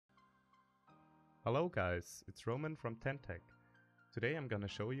Hello guys, it's Roman from Tentech. Today I'm gonna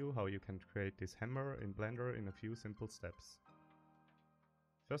show you how you can create this hammer in Blender in a few simple steps.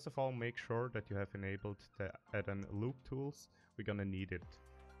 First of all, make sure that you have enabled the add-on loop tools, we're gonna need it.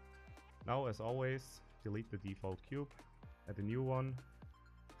 Now as always, delete the default cube, add a new one,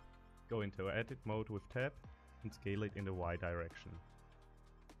 go into edit mode with tab and scale it in the Y direction.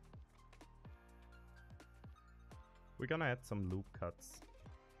 We're gonna add some loop cuts.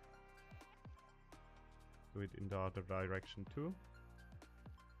 Do it in the other direction too.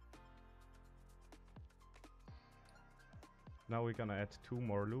 Now we're gonna add two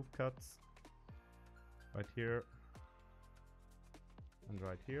more loop cuts, right here and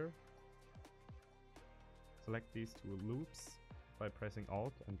right here. Select these two loops by pressing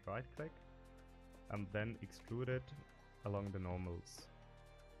Alt and right click, and then extrude it along the normals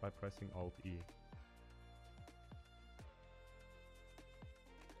by pressing Alt E.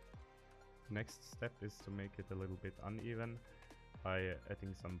 Next step is to make it a little bit uneven by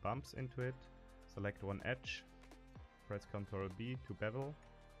adding some bumps into it. Select one edge, press Ctrl B to bevel,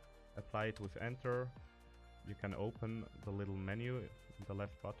 apply it with Enter. You can open the little menu in the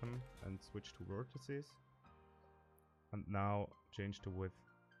left bottom and switch to vertices. And now change the width.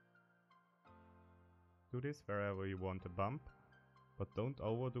 Do this wherever you want a bump, but don't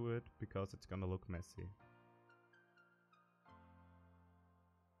overdo it because it's gonna look messy.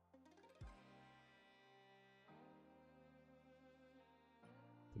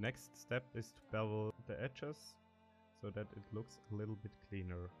 The next step is to bevel the edges so that it looks a little bit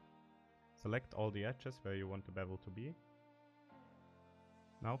cleaner. Select all the edges where you want the bevel to be.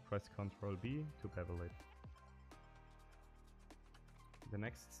 Now press Ctrl B to bevel it. The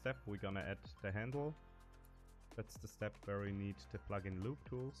next step, we're gonna add the handle. That's the step where we need the plugin loop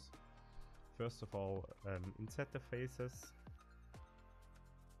tools. First of all, insert the faces.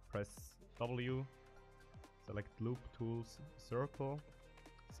 Press W, select loop tools circle.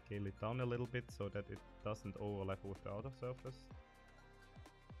 Scale it down a little bit so that it doesn't overlap with the outer surface.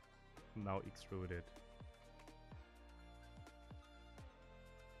 Now extrude it.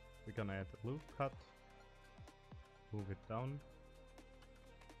 We're gonna add a loop cut, move it down,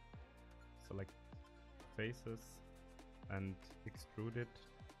 select faces and extrude it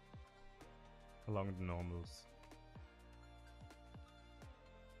along the normals.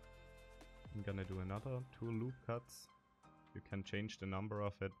 I'm gonna do another two loop cuts. You can change the number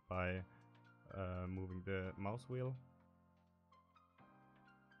of it by moving the mouse wheel.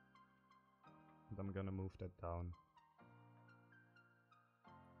 And I'm gonna move that down.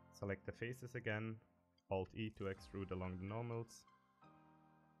 Select the faces again, Alt E to extrude along the normals.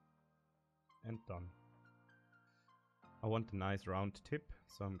 And done. I want a nice round tip,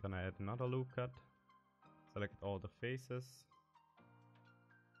 so I'm gonna add another loop cut. Select all the faces.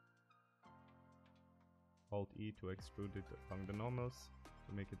 Alt E to extrude it along the normals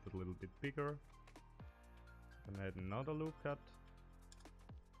to make it a little bit bigger. Then add another loop cut.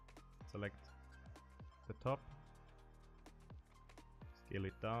 Select the top. Scale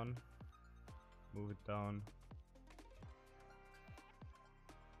it down. Move it down.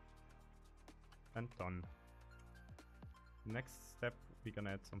 And done. Next step, we're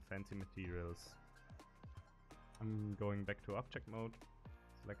gonna add some fancy materials. I'm going back to object mode,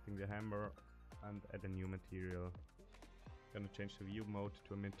 selecting the hammer and add a new material. Gonna change the view mode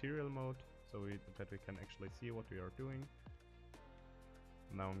to a material mode so that we can actually see what we are doing.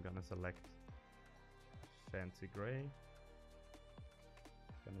 Now I'm gonna select fancy gray.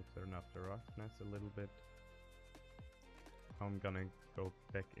 Gonna turn up the roughness a little bit. Now I'm gonna go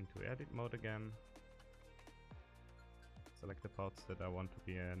back into edit mode again. Select the parts that I want to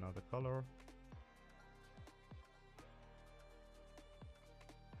be another color.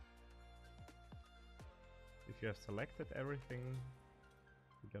 If you have selected everything,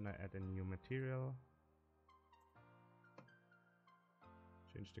 we're gonna add a new material.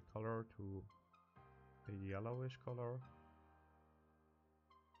 Change the color to a yellowish color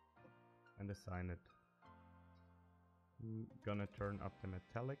and assign it. I'm gonna turn up the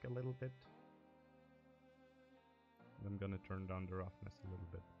metallic a little bit. And I'm gonna turn down the roughness a little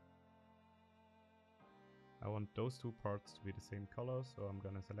bit. I want those two parts to be the same color, so I'm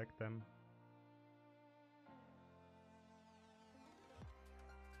gonna select them.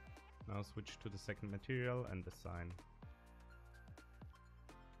 Now switch to the second material and assign.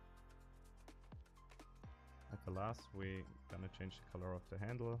 At the last, we're gonna change the color of the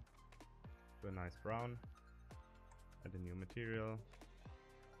handle to a nice brown. Add a new material.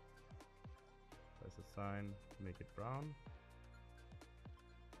 Press assign, make it brown.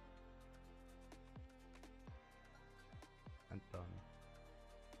 And done.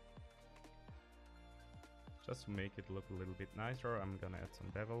 Just to make it look a little bit nicer, I'm gonna add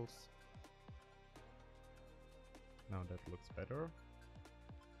some bevels. Now that looks better.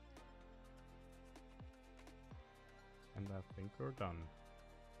 And I think we're done.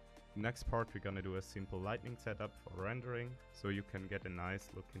 Next part we're gonna do a simple lighting setup for rendering, so you can get a nice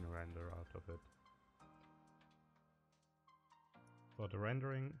looking render out of it. For the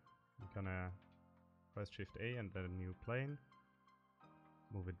rendering, I'm gonna press Shift A and then a new plane.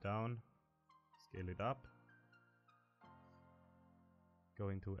 Move it down, scale it up. Go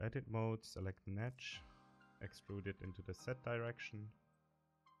into edit mode, select an edge, extrude it into the Z direction.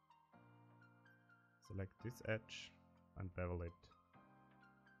 Select this edge and bevel it.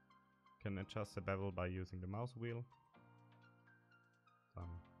 You can adjust the bevel by using the mouse wheel.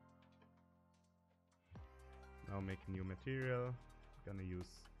 Done. Now make a new material. I'm gonna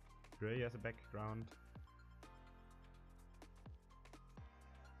use gray as a background.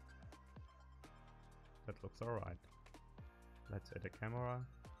 That looks alright. Let's add a camera.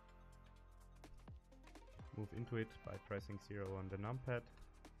 Move into it by pressing 0 on the numpad.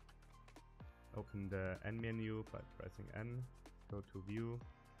 Open the N menu by pressing N. Go to View,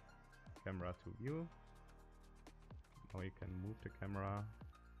 Camera to View. Now you can move the camera.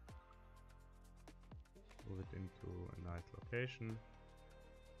 Move it into a nice location.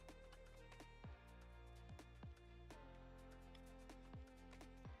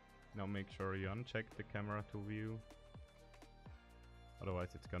 Now make sure you uncheck the camera to view, otherwise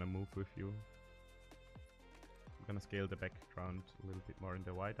it's gonna move with you. I'm gonna scale the background a little bit more in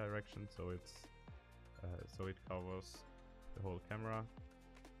the Y direction, so it covers the whole camera.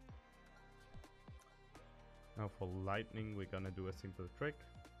 Now for lighting we're gonna do a simple trick.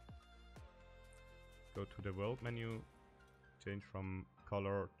 Go to the world menu, change from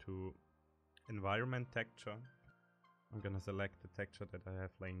color to environment texture. I'm gonna select the texture that I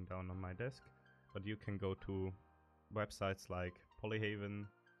have laying down on my desk, but you can go to websites like Polyhaven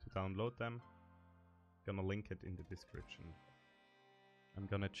to download them. I'm gonna link it in the description. I'm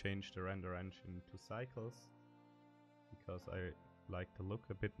gonna change the render engine to cycles because I like the look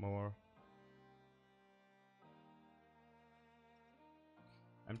a bit more.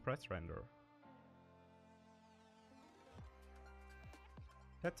 And press render.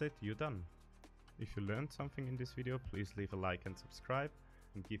 That's it, you're done. If you learned something in this video, please leave a like and subscribe,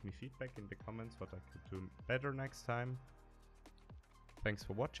 and give me feedback in the comments what I could do better next time. Thanks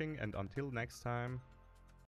for watching, and until next time.